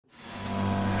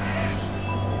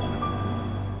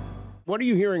what are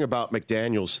you hearing about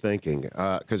McDaniels' thinking?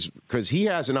 Because he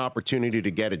has an opportunity to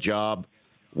get a job.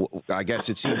 I guess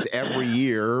it seems every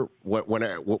year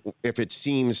if it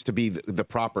seems to be the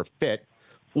proper fit,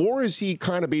 or is he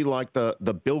kind of be like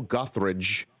the Bill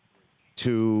Guthridge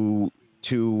to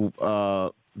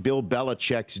Bill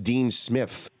Belichick's Dean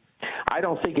Smith? I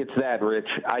don't think it's that, Rich.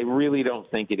 I really don't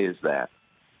think it is that.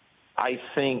 I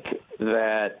think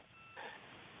that,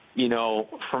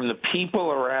 from the people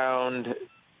around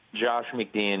Josh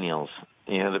McDaniels,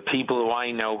 the people who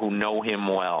I know who know him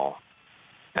well,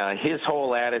 his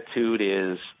whole attitude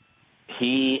is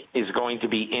he is going to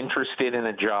be interested in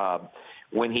a job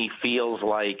when he feels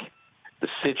like the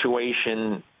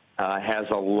situation has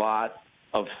a lot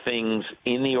of things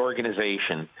in the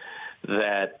organization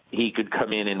that he could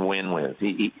come in and win with.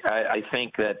 I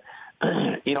think that,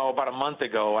 about a month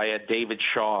ago, I had David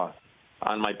Shaw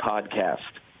on my podcast,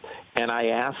 and I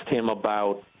asked him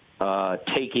about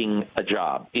taking a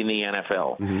job in the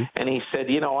NFL. Mm-hmm. And he said,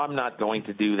 I'm not going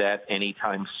to do that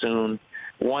anytime soon.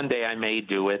 One day I may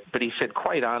do it. But he said,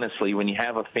 quite honestly, when you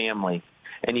have a family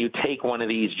and you take one of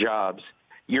these jobs,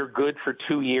 you're good for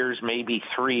 2 years, maybe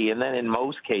 3. And then in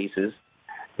most cases,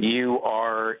 you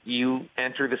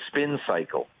enter the spin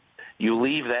cycle. You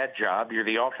leave that job. You're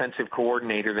the offensive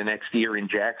coordinator the next year in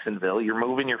Jacksonville. You're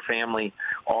moving your family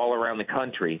all around the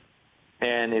country.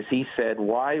 And as he said,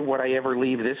 why would I ever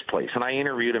leave this place? And I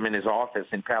interviewed him in his office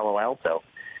in Palo Alto.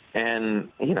 And,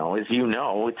 as you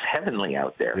know, it's heavenly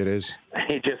out there. It is.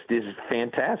 It just is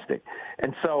fantastic.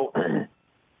 And so,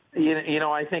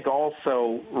 I think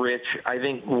also, Rich, I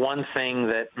think one thing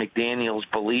that McDaniels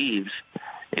believes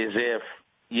is if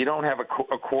you don't have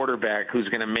a quarterback who's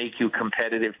going to make you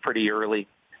competitive pretty early,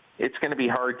 it's going to be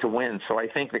hard to win. So I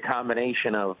think the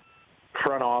combination of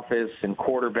front office and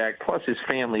quarterback, plus his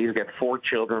family. He's got 4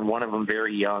 children, one of them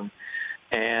very young,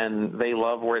 and they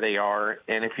love where they are.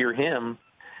 And if you're him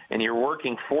and you're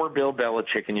working for Bill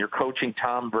Belichick and you're coaching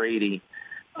Tom Brady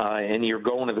and you're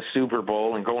going to the Super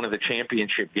Bowl and going to the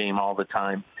championship game all the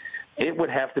time, it would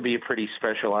have to be a pretty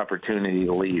special opportunity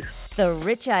to leave. The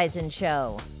Rich Eisen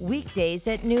Show, weekdays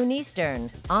at noon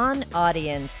Eastern on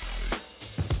Audience.